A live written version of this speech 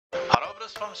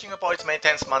News from Singapore, it's May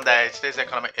 10th, Monday. Today's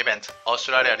economic event.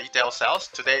 Australia retail sales.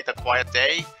 Today, the quiet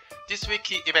day. This week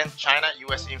key event, China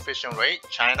US inflation rate.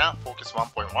 China focus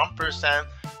 1.1%,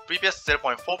 previous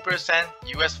 0.4%.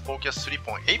 US focus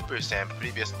 3.8%,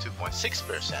 previous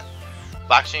 2.6%.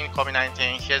 Vaccine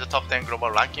COVID-19. Here's the top 10 global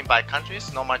ranking by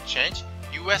countries. Not much change.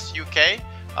 US, UK.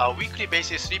 Weekly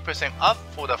basis 3% up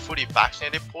for the fully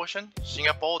vaccinated portion.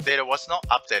 Singapore data was not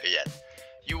updated yet.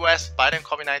 US Biden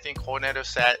COVID-19 coordinator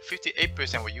said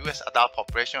 58% of US adult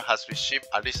population has received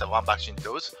at least one vaccine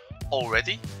dose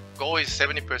already. Goal is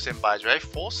 70% by July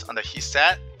 4th, and he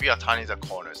said we are turning the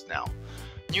corners now.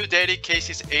 New daily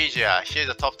cases Asia. Here's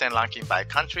the top 10 ranking by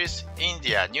countries.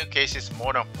 India, new cases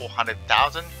more than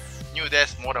 400,000. New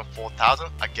deaths more than 4,000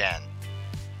 again.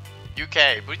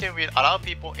 UK, Britain will allow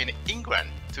people in England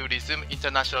to resume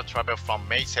international travel from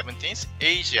May 17th.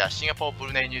 Asia, Singapore,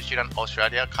 Brunei, New Zealand,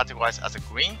 Australia categorized as a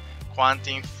green,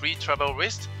 quarantine-free travel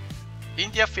list.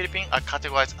 India, Philippines are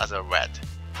categorized as a red.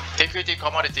 Equity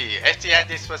commodity. STeng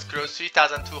Index was closed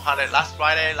 3,200 last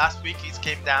Friday. Last week it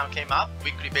came up.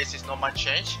 Weekly basis not much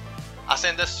change.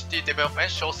 Ascender City Development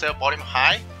show sale volume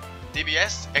high.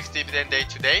 DBS ex-dividend day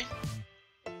today.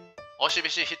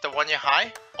 OCBC hit the one-year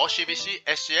high. OCBC,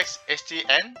 SGX,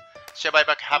 STN. Share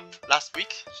buyback happened last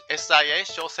week. SIA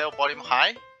show sale volume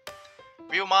high.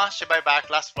 Wilmar share buyback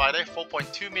last Friday.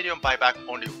 4.2 million buyback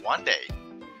only one day.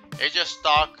 Asia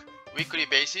stock weekly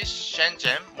basis.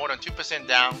 Shenzhen more than 2%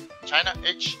 down. China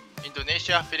H,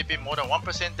 Indonesia, Philippines more than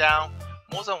 1% down.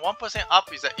 More than 1%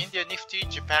 up is the India Nifty,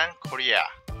 Japan, Korea.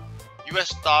 US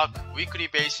stock weekly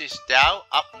basis. Dow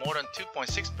up more than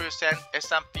 2.6%.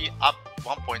 S&P up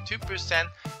 1.2%.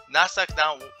 Nasdaq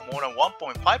down more than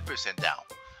 1.5% down.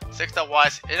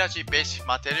 Sector-wise, energy-based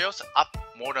materials up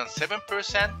more than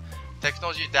 7%,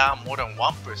 technology down more than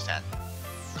 1%.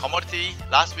 Commodity,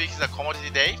 last week is a commodity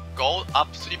day. Gold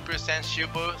up 3%,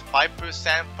 silver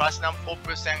 5%, platinum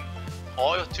 4%,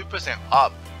 oil 2%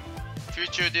 up.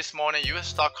 Future this morning, US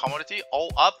stock commodity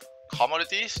all up,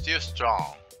 commodity still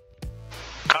strong.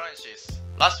 Currencies.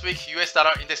 Last week, US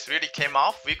dollar index really came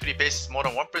off, weekly basis more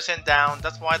than 1% down.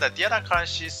 That's why the other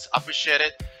currencies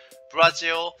appreciated.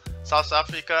 Brazil, South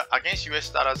Africa against US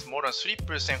dollars more than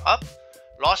 3% up.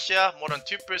 Russia more than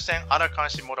 2%, other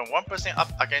currency more than 1% up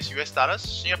against US dollars.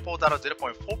 Singapore dollar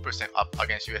 0.4% up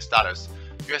against US dollars.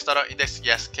 US dollar index,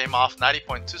 yes, came off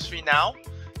 90.23 now.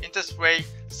 Interest rate,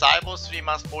 Sibor 3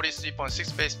 months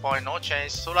 43.6 basis point, no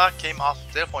change. Sora came off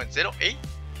 0.08.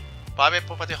 Private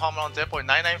property home loan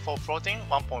 0.99 for floating,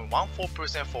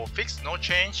 1.14% for fixed, no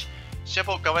change.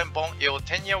 Sibor government bond yield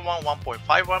 10-year one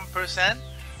 1.51%.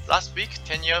 Last week,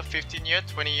 10-year, 15-year,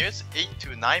 20 years, 8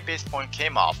 to 9 basis point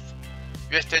came off.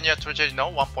 US 10-year Treasury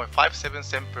note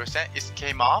 1.577%, it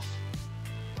came off.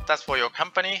 That's for your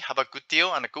company. Have a good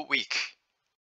deal and a good week.